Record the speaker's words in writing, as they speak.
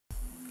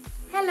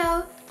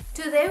Hello!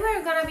 Today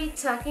we're gonna be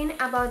talking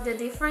about the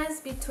difference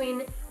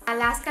between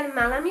Alaskan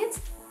Malamutes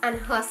and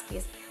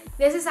Huskies.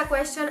 This is a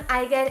question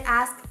I get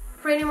asked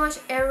pretty much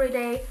every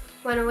day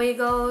when we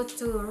go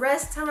to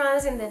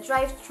restaurants in the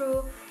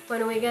drive-thru,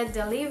 when we get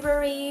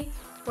delivery,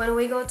 when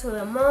we go to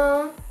the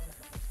mall,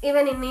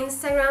 even in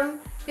Instagram.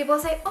 People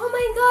say, "Oh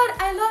my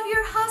god, I love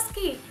your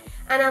husky!"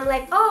 And I'm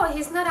like, "Oh,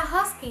 he's not a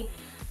husky."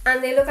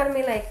 And they look at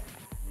me like,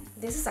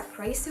 "This is a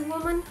crazy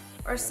woman?"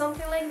 or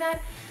something like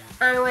that.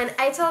 And when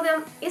I told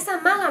them it's a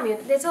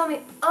Malamute, they told me,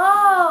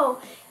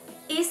 "Oh,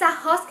 it's a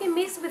husky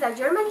mixed with a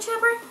German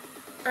Shepherd?"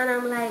 And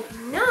I'm like,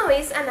 "No,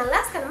 it's an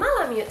Alaskan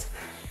Malamute."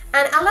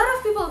 And a lot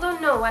of people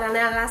don't know what an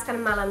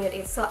Alaskan Malamute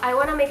is, so I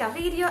want to make a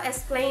video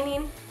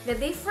explaining the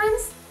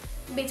difference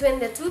between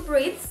the two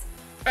breeds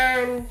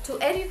and to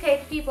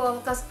educate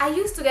people, because I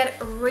used to get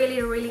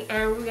really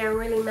angry and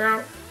really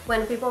mad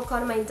when people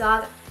called my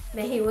dog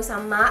that he was a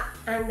mutt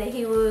and that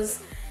he was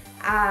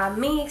a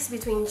mix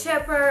between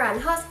Shepherd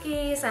and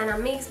Huskies and a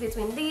mix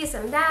between this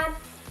and that.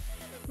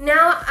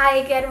 Now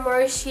I get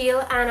more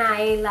chill and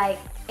I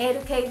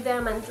educate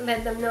them and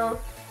let them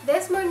know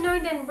there's more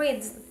northern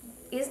breeds.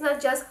 It's not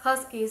just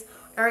Huskies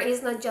or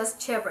it's not just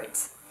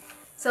Shepherds.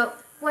 So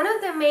one of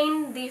the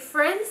main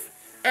difference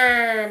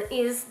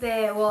is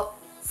the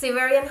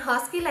Siberian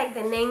Husky, like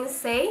the name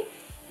say.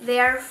 They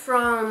are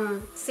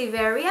from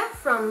Siberia,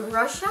 from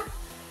Russia,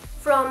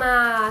 from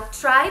a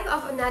tribe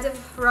of native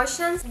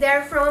Russians.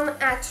 They're from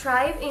a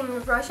tribe in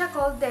Russia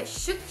called the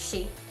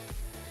Husky.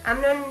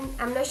 I'm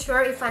not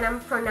sure if I'm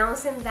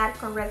pronouncing that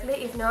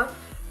correctly. If not,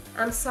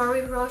 I'm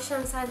sorry,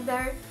 Russians out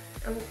there.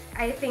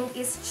 I think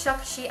it's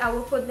Husky. I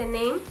will put the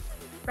name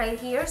right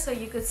here so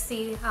you could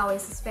see how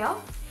it's spelled.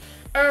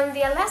 And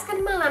the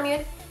Alaskan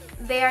Malamute,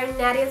 they are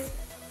native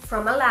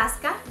from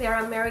Alaska. They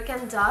are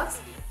American dogs.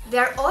 They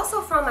are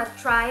also from a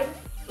tribe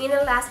in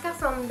Alaska,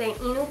 from the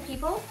Inuit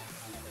people.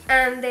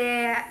 And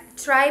the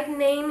tribe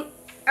name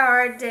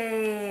are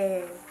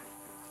the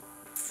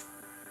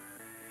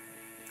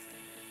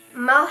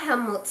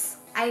Malamutes.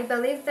 I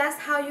believe that's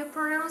how you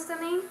pronounce the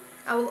name.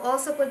 I will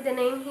also put the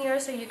name here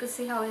so you can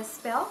see how it's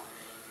spelled.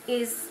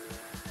 Is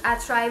a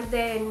tribe,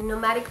 the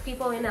nomadic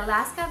people in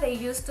Alaska. They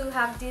used to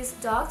have these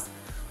dogs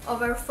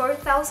over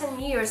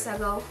 4,000 years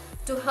ago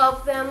to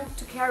help them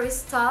to carry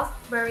stuff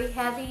very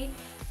heavy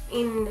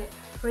in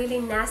really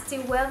nasty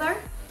weather.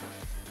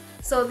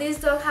 So these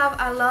dogs have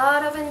a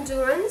lot of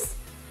endurance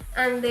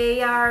and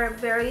they are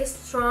very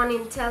strong,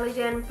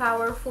 intelligent,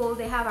 powerful.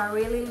 They have a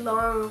really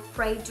long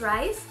prey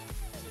drive.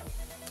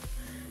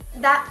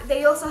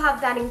 They also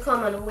have that in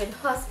common with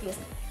Huskies.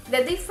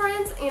 The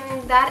difference in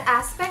that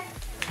aspect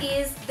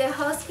is the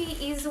Husky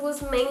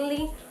was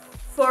mainly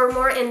for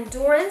more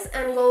endurance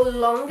and go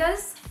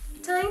longest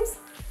times.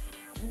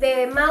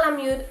 The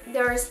Malamute,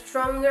 they're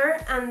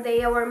stronger and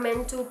they are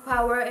meant to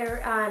power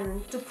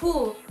and to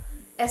pull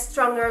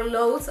stronger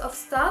loads of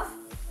stuff.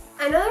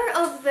 Another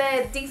of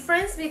the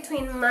difference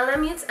between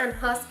Malamutes and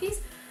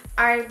Huskies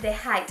are the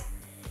height.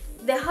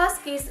 The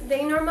Huskies,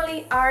 they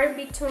normally are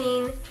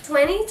between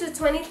 20 to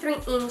 23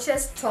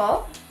 inches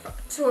tall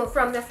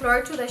from the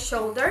floor to the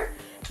shoulder,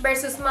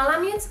 versus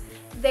Malamutes,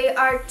 they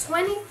are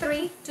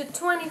 23 to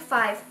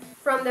 25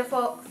 from the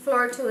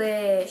floor to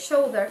the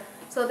shoulder.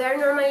 So they're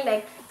normally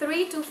like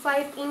 3 to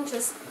 5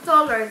 inches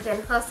taller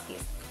than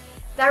Huskies.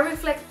 That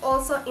reflects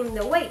also in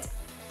the weight.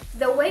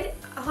 The weight,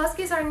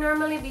 Huskies are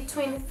normally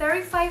between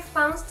 35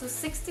 pounds to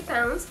 60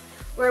 pounds,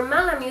 where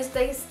Malamutes,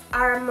 they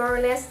are more or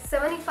less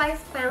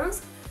 75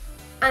 pounds,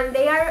 and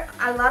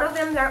a lot of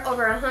them, they're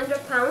over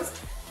 100 pounds.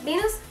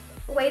 Venus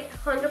weighs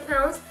 100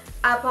 pounds.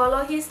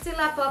 Apollo, he's still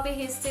a puppy,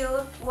 he's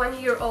still 1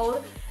 year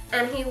old,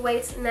 and he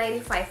weighs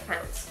 95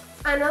 pounds.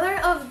 Another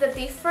of the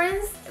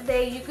difference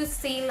that you could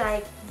see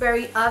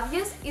very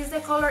obvious is the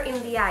color in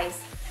the eyes.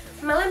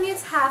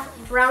 Malamutes have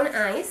brown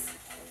eyes.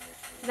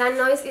 That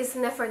noise is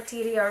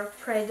Nefertiti or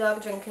Prey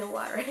Dog drinking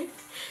water.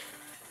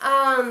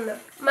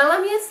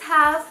 Malamutes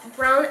have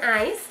brown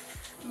eyes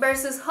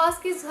versus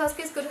Huskies.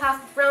 Huskies could have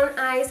brown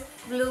eyes,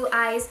 blue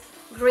eyes,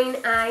 green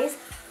eyes,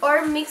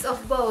 or mix of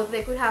both.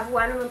 They could have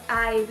one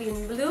eye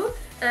being blue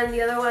and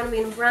the other one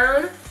being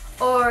brown,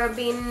 or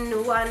being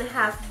one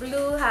half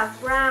blue,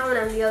 half brown,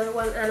 and the other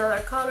one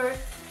another color.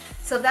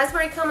 So that's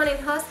very common in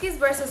Huskies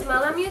versus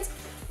Malamutes.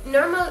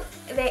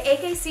 The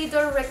AKC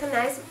don't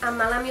recognize a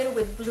Malamute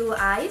with blue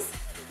eyes.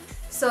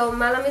 So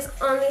Malamutes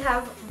only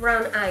have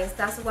brown eyes.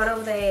 That's one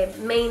of the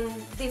main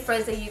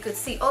differences that you could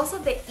see. Also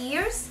the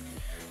ears.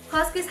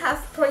 Huskies have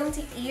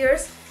pointy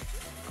ears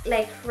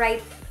like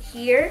right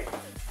here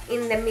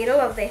in the middle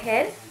of the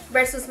head,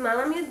 versus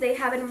Malamute, they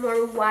have it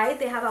more wide.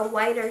 They have a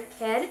wider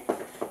head,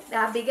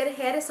 a bigger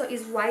head, so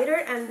it's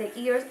wider, and the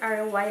ears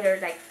are wider,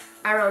 like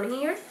around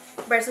here,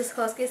 versus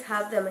Huskies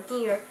have them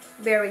here,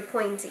 very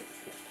pointy.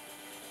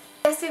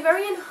 The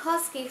Siberian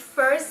Husky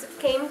first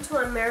came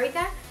to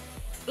America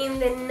in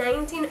the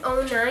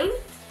 1909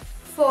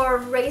 for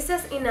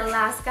races in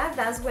Alaska.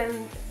 That's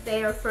when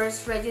they are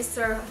first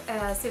registered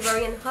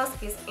Siberian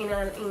Huskies in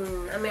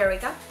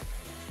America.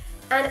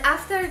 And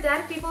after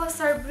that, people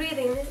start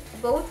breeding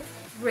both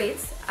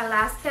breeds,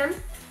 Alaskan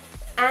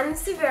and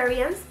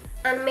Siberians,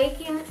 and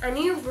making a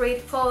new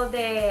breed called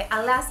the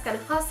Alaskan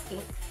Husky.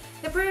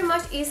 It pretty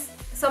much is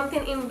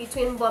something in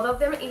between both of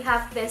them. It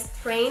has the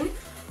strain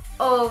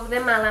of the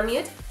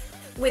Malamute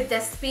with the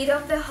speed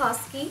of the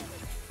Husky,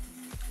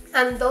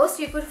 and those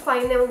you could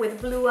find them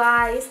with blue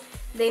eyes.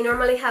 They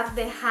normally have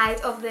the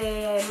height of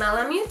the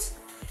Malamute,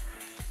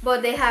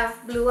 but they have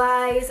blue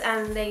eyes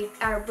and they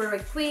are very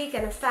quick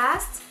and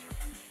fast.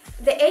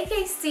 The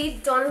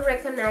AKC don't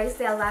recognize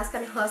the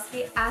Alaskan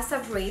Husky as a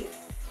breed,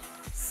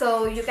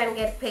 so you can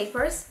get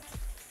papers.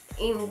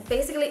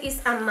 Basically,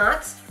 it's a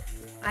mutt.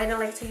 I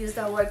don't like to use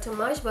that word too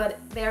much, but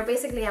they are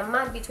basically a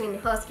mutt between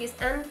Huskies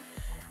and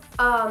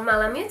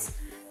Malamutes,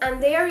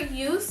 and they are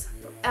used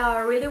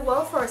really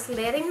well for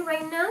sledding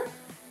right now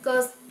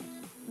because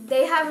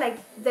they have like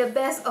the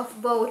best of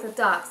both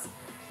dogs.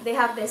 They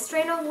have the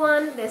strength of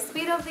one, the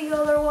speed of the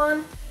other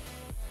one.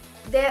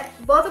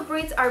 Both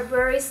breeds are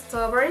very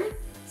stubborn,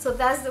 so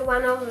that's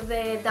one of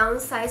the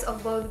downsides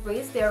of both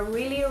breeds. They're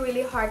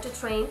really hard to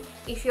train.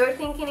 If you're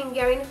thinking in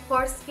getting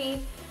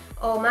Husky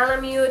or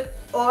Malamute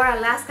or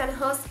Alaskan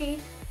Husky,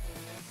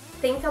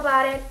 think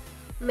about it.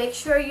 Make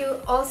sure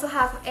you also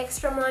have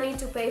extra money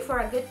to pay for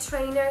a good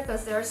trainer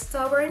because they're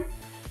stubborn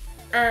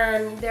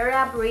and they're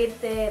a breed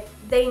that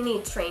they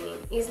need training.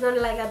 It's not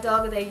like a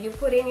dog that you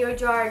put in your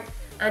yard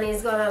and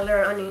he's gonna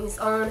learn on his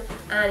own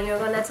and you're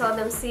gonna tell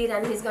them sit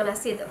and he's gonna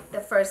sit the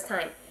first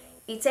time.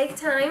 It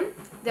takes time.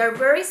 They're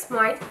very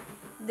smart.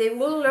 They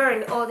will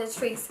learn all the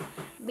tricks.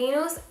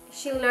 Venus,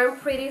 she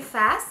learned pretty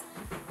fast.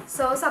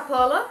 So is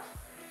Apollo,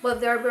 but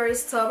they're very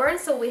stubborn,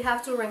 so we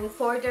have to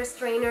reinforce their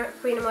trainer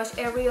pretty much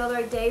every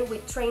other day. We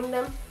train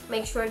them,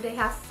 make sure they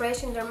have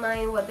fresh in their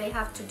mind what they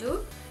have to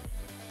do,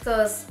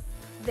 because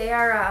they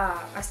are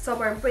a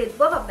stubborn breed,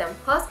 both of them.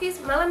 Huskies,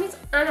 Malamutes,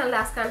 and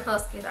Alaskan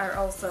Huskies are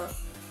also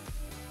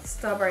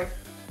stubborn.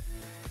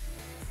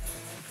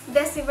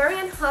 The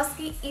Siberian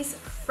Husky is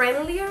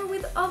friendlier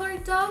with other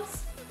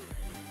dogs,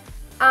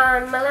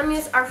 and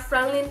Malamutes are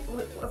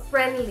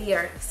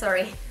friendlier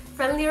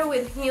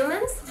with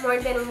humans more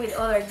than with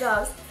other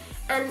dogs.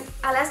 And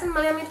Alaskan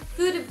Malamute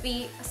could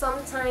be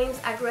sometimes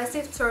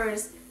aggressive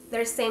towards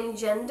their same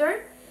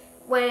gender.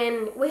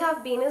 When we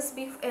have Venus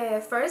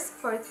first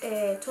for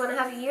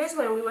 2.5 years,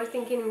 when we were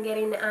thinking in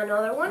getting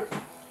another one,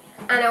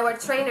 and our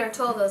trainer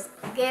told us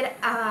get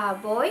a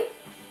boy,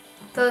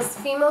 because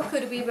female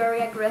could be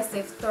very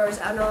aggressive towards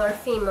another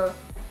female,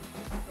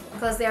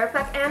 because they are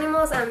pack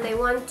animals and they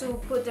want to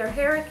put their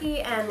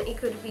hierarchy, and it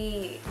could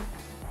be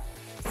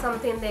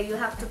something that you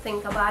have to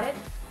think about it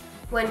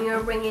when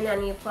you're bringing a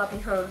new puppy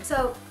home.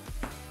 So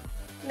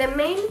the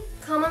main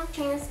common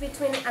themes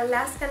between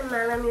Alaskan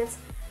Malamutes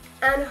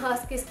and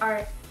Huskies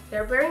are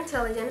they're very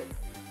intelligent,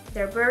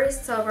 they're very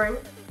stubborn,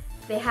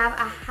 they have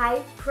a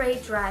high prey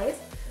drive,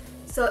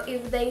 so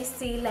if they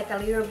see like a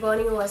little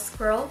bunny or a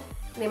squirrel,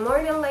 they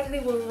more than likely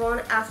will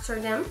run after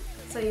them,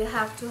 so you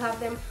have to have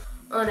them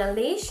on a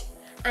leash.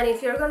 And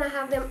if you're gonna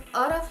have them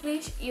out of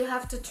leash, you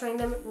have to train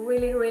them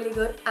really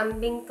good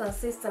and being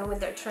consistent with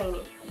their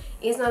training.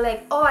 It's not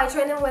like, oh, I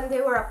trained them when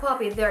they were a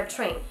puppy, they're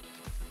trained.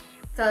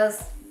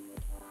 Because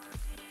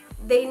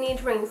they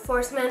need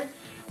reinforcement,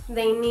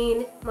 they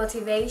need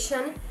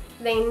motivation,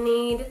 they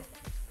need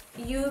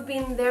you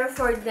being there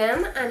for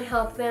them and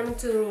help them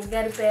to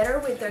get better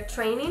with their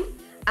training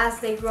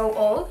as they grow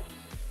old.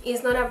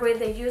 It's not a breed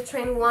that you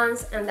train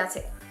once and that's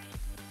it.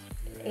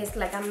 It's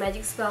like a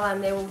magic spell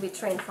and they will be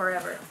trained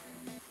forever.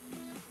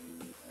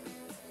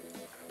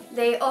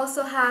 They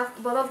also have,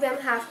 both of them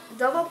have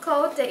double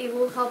coat that it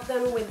will help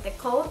them with the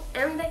cold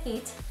and the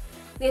heat.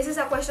 This is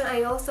a question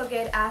I also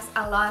get asked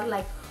a lot,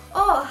 like,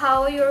 oh,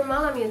 how your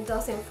Malamute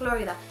does in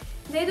Florida.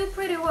 They do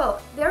pretty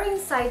well. They're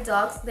inside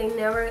dogs. They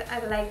never,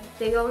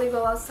 they only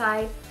go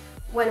outside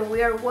when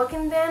we are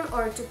walking them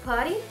or to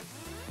potty,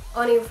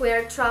 or if we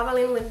are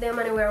traveling with them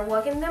and we are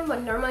walking them,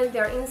 but normally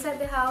they're inside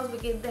the house. We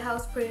keep the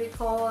house pretty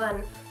cold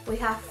and we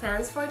have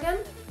fans for them.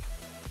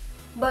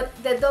 But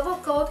the double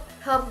coat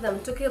helps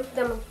them to keep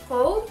them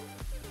cold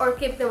or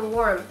keep them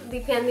warm,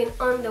 depending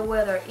on the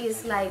weather.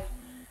 It's like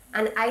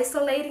an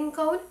isolating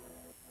coat,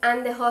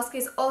 and the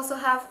Huskies also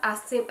have a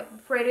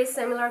pretty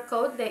similar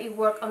coat that it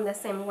works on the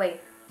same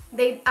way.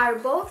 They are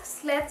both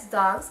sled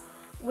dogs,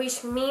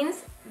 which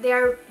means they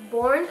are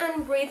born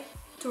and bred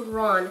to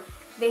run.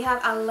 They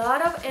have a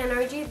lot of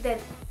energy that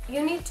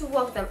you need to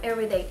walk them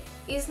every day.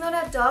 It's not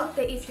a dog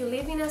that if you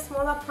live in a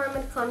small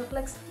apartment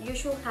complex you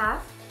should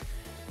have,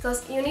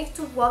 because you need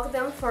to walk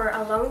them for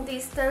a long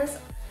distance,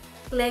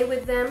 play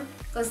with them,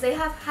 because they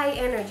have high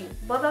energy.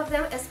 Both of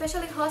them,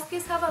 especially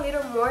Huskies, have a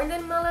little more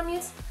than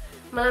Malamutes.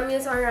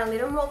 Malamutes are a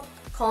little more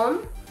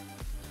calm,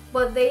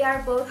 but they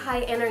are both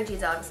high energy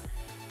dogs.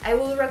 I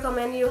will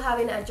recommend you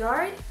having a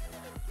yard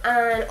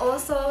and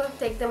also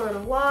take them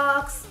on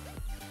walks,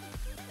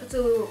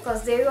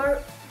 because they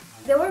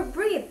were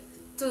bred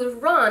to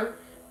run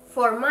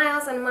for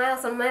miles and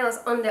miles and miles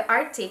on the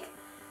Arctic.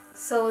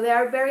 So they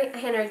are very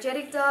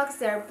energetic dogs.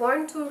 They are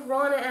born to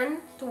run and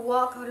to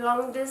walk a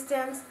long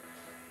distance.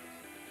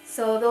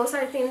 So those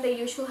are things that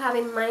you should have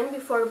in mind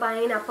before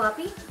buying a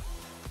puppy,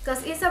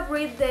 because it's a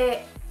breed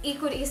that it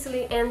could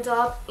easily end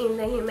up in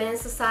the Humane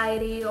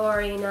Society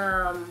or in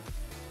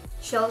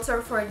shelter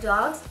for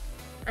dogs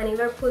and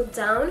either put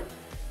down,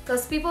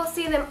 because people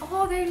see them,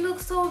 oh, they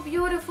look so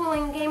beautiful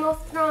in Game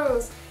of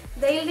Thrones,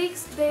 they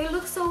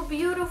look so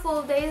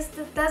beautiful, that's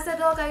the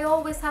dog I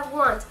always have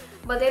wanted.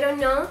 But they don't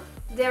know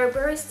they're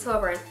very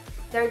stubborn,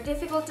 they're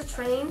difficult to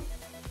train.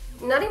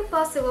 Not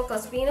impossible,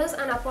 because Venus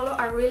and Apollo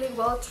are really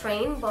well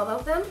trained, both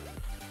of them,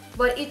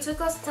 but it took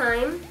us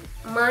time,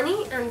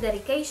 money, and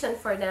dedication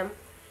for them.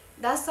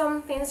 That's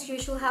some things you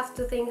should have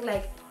to think,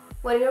 like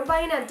when you're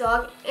buying a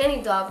dog,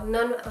 any dog,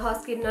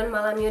 non-husky,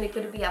 non-malamute, it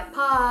could be a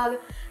pug,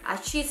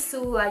 a shih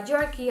tzu, a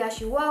jerky, a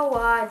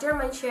chihuahua, a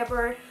German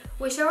shepherd,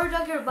 whichever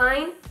dog you're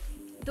buying,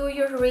 do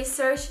your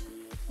research,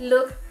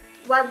 look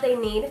what they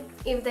need,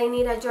 if they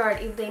need a yard,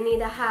 if they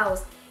need a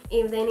house,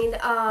 if they need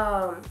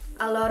a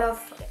lot of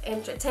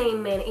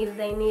entertainment, if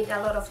they need a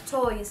lot of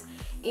toys,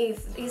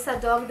 if it's a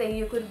dog that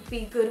you could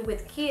be good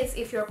with kids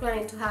if you're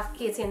planning to have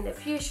kids in the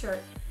future.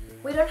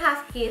 We don't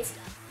have kids,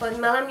 but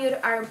Malamute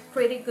are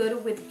pretty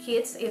good with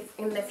kids if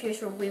in the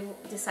future we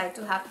decide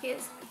to have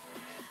kids.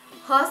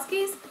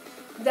 Huskies,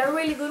 they're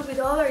really good with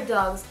other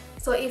dogs,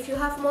 so if you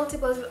have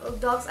multiple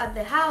dogs at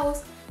the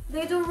house,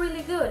 they do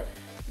really good.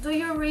 Do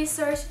your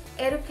research,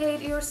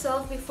 educate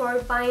yourself before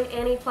buying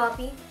any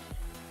puppy,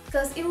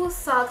 because it will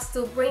suck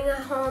to bring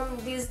home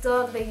this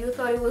dog that you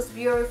thought it was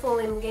beautiful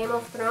in Game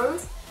of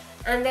Thrones,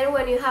 and then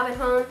when you have it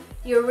home,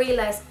 you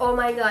realize, oh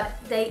my god,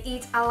 they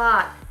eat a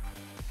lot.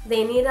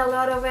 They need a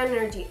lot of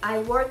energy. I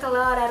work a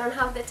lot, I don't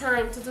have the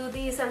time to do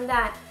this and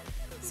that.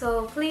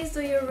 So please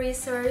do your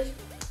research.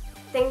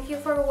 Thank you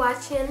for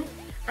watching,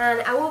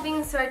 and I will be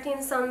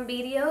inserting some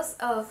videos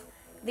of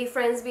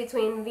difference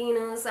between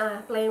Venus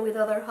and playing with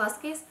other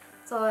huskies.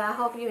 So I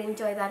hope you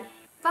enjoy that.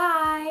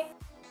 Bye!